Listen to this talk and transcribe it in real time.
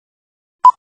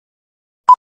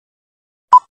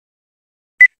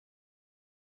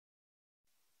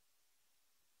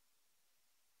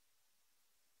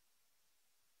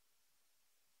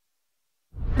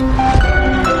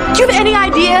you have any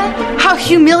idea how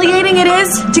humiliating it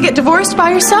is to get divorced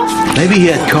by yourself? Maybe he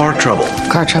had car trouble.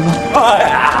 Car trouble?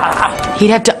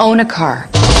 He'd have to own a car.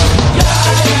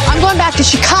 I'm going back to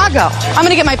Chicago. I'm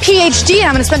going to get my PhD and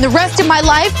I'm going to spend the rest of my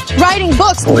life writing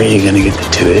books. Where are you going to get the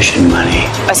tuition money?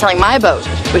 By selling my boat,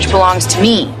 which belongs to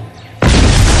me.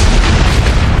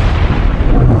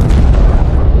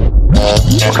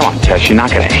 Oh, come on, Tess, you're not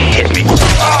going to hit me.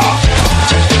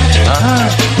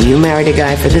 You married a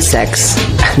guy for the sex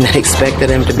and then expected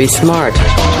him to be smart.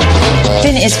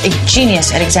 Finn is a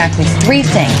genius at exactly 3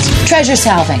 things. Treasure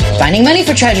salving, finding money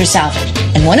for treasure salving,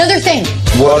 and one other thing.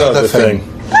 What other thing?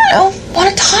 I don't want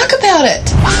to talk about it.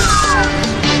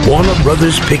 Warner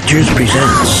Brothers Pictures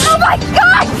presents. Oh my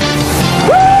God!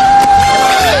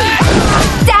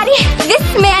 Daddy,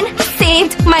 this man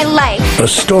saved my life. A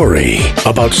story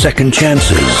about second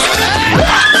chances.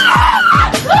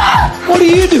 What are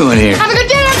you doing here? Have a good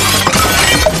dinner!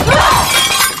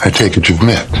 I take it you've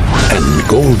met. And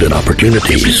golden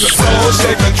opportunities.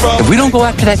 If we don't go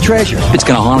after that treasure, it's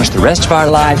going to haunt us the rest of our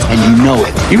lives, and you know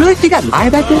it. You really think I'd lie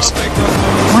about this?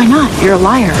 Why not? You're a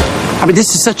liar. I mean,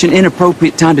 this is such an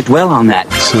inappropriate time to dwell on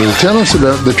that. So tell us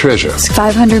about the treasure. It's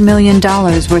 $500 million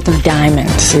worth of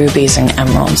diamonds, rubies, and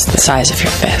emeralds the size of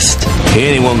your fist.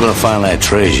 Anyone gonna find that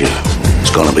treasure,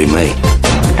 it's gonna be me.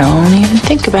 Don't even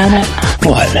think about it.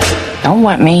 What? Don't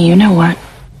want me, you know what.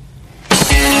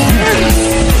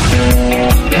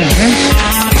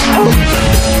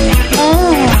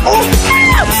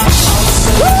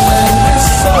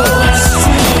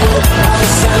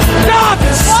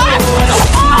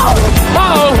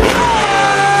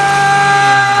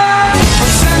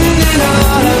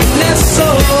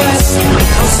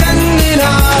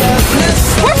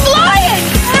 We're flying!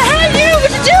 How do you?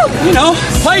 What to do? You know,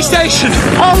 PlayStation.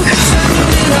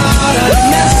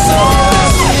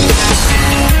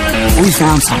 We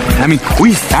found something. I mean,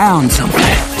 we found something.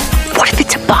 What if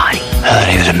it's a body?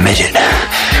 He was a midget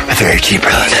with very cheap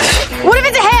relatives. What if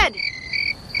it's a head?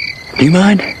 Do you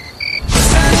mind?